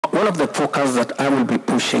one of the focus that I will be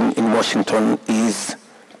pushing in Washington is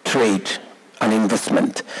trade and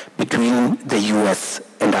investment between the US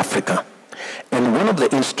and Africa. And one of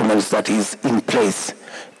the instruments that is in place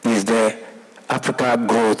is the Africa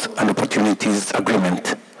Growth and Opportunities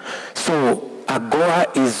Agreement. So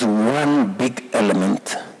AGOA is one big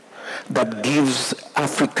element that gives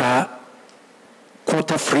Africa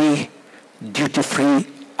quota-free, duty-free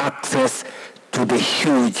access to the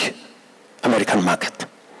huge American market.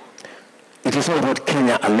 It is not about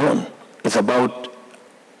Kenya alone, it's about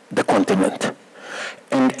the continent.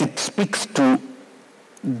 And it speaks to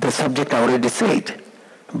the subject I already said,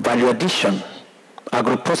 value addition,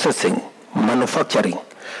 agro-processing, manufacturing.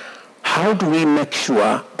 How do we make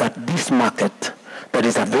sure that this market that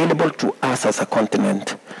is available to us as a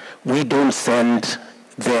continent, we don't send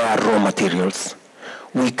their raw materials?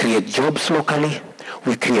 We create jobs locally,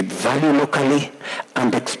 we create value locally,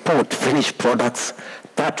 and export finished products.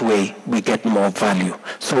 That way we get more value.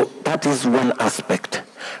 So that is one aspect.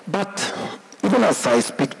 But even as I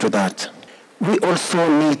speak to that, we also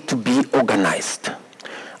need to be organized.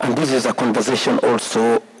 And this is a conversation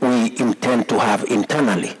also we intend to have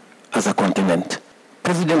internally as a continent.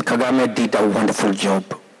 President Kagame did a wonderful job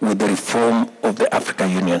with the reform of the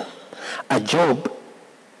African Union. A job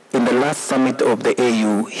in the last summit of the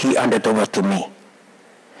AU he handed over to me.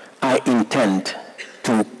 I intend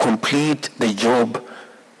to complete the job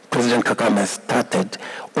President Kagame started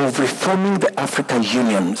of reforming the African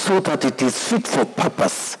Union so that it is fit for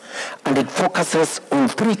purpose and it focuses on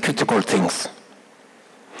three critical things.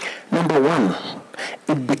 Number one,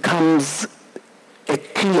 it becomes a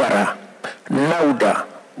clearer, louder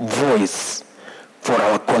voice for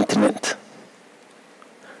our continent.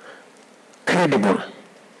 Credible,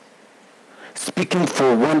 speaking for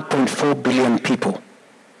 1.4 billion people.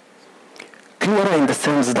 Clearer in the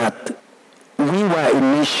sense that we were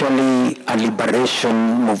initially a liberation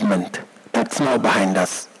movement. That's now behind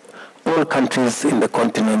us. All countries in the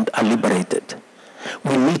continent are liberated.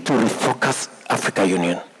 We need to refocus African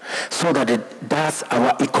Union so that it does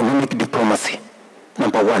our economic diplomacy.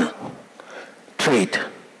 Number one, trade,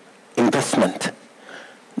 investment.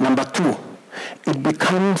 Number two, it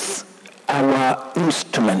becomes our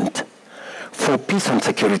instrument for peace and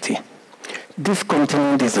security. This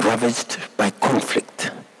continent is ravaged by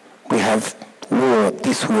conflict. We have war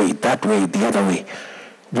this way, that way, the other way.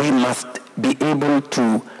 We must be able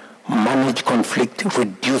to manage conflict,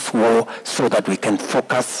 reduce war, so that we can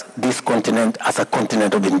focus this continent as a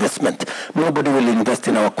continent of investment. Nobody will invest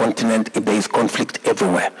in our continent if there is conflict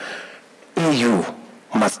everywhere. EU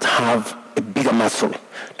must have a bigger muscle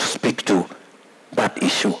to speak to that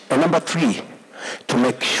issue. And number three, to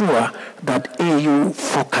make sure that EU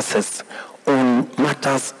focuses on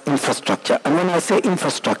matters infrastructure. And when I say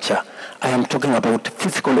infrastructure, I am talking about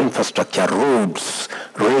physical infrastructure, roads,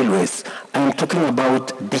 railways. I am talking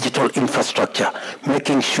about digital infrastructure,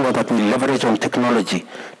 making sure that we leverage on technology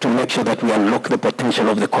to make sure that we unlock the potential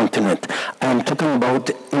of the continent. I am talking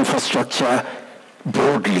about infrastructure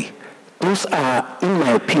broadly. Those are, in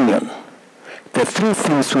my opinion, the three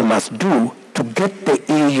things we must do to get the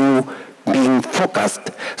EU being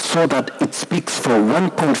focused so that it speaks for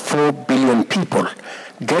 1.4 billion people,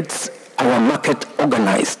 gets our market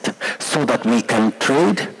organized so that we can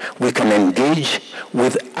trade, we can engage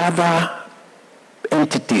with other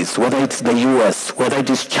entities, whether it's the US, whether it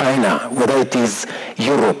is China, whether it is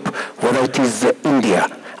Europe, whether it is India,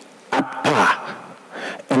 at par.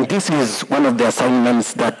 And this is one of the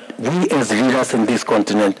assignments that we as leaders in this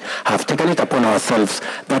continent have taken it upon ourselves,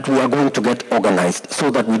 that we are going to get organized so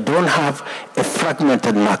that we don't have a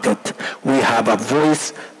fragmented market. We have a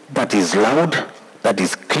voice that is loud, that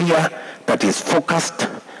is clear, that is focused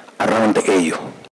around the AU.